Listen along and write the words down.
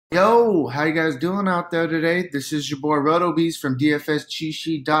Yo, how you guys doing out there today? This is your boy RotoBeast from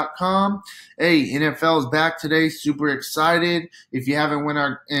DFSCheatSheet.com. Hey, NFL's back today. Super excited. If you haven't went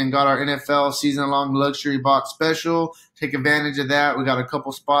and got our NFL season-long luxury box special, take advantage of that. We got a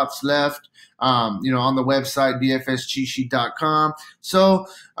couple spots left, on the website DFSCheatSheet.com. So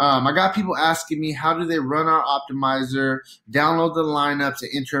I got people asking me, how do they run our optimizer, download the lineups,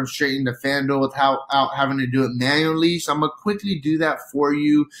 and enter them straight into Fanduel without having to do it manually? So I'm going to quickly do that for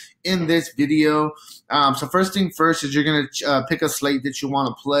you in this video. So first thing first is you're going to pick a slate that you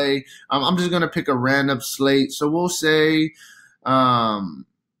want to play. I'm just going to pick a random slate. So we'll say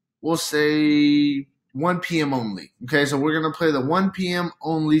 1 p.m. only. Okay, so we're going to play the 1 p.m.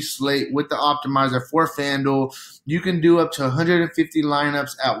 only slate with the optimizer for FanDuel. You can do up to 150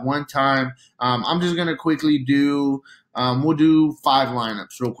 lineups at one time. I'm just going to quickly do we'll do 5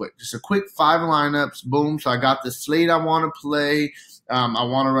 lineups real quick. Just a quick 5 lineups. Boom. So I got the slate I want to play. I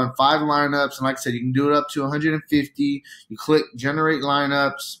want to run 5 lineups. And like I said, you can do it up to 150. You click generate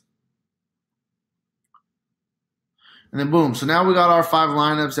lineups. And then boom. So now we got our 5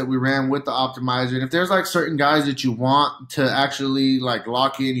 lineups that we ran with the optimizer. And if there's like certain guys that you want to actually like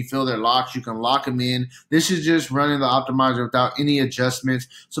lock in, you feel they're locked, you can lock them in. This is just running the optimizer without any adjustments.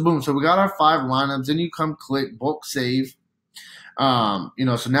 So boom. So we got our 5 lineups. Then you come click bulk save. So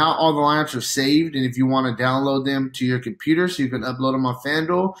now all the lineups are saved, and if you want to download them to your computer so you can upload them on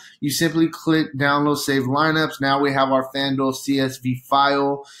FanDuel, you simply click download save lineups. Now we have our FanDuel CSV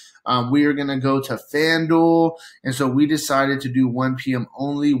file. We are going to go to FanDuel, and so we decided to do 1 p.m.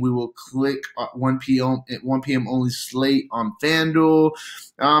 only. We will click 1 p.m. only slate on FanDuel.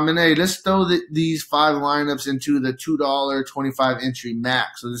 And hey, let's throw these 5 lineups into the $2.25 entry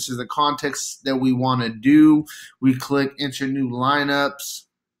max. So this is the context that we want to do. We click enter new lineups.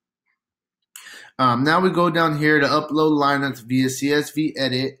 Now we go down here to upload lineups via CSV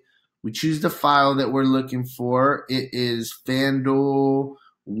edit. We choose the file that we're looking for. It is FanDuel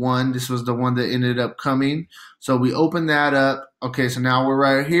 1. This was the one that ended up coming. So we open that up. Okay, so now we're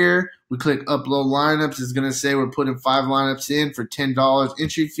right here. We click upload lineups. It's going to say we're putting 5 lineups in for $10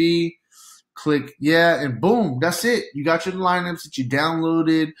 entry fee. Click yeah, and boom, that's it. You got your lineups that you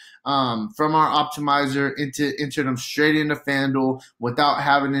downloaded from our optimizer, enter them straight into FanDuel without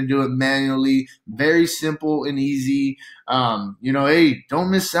having to do it manually. Very simple and easy. Hey, don't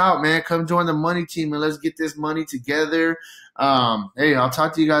miss out, man. Come join the money team and let's get this money together. Hey, I'll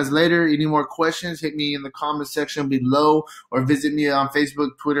talk to you guys later. Any more questions, hit me in the comment section below or visit me on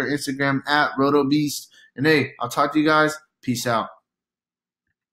Facebook, Twitter, Instagram at RotoBeast. And hey, I'll talk to you guys. Peace out.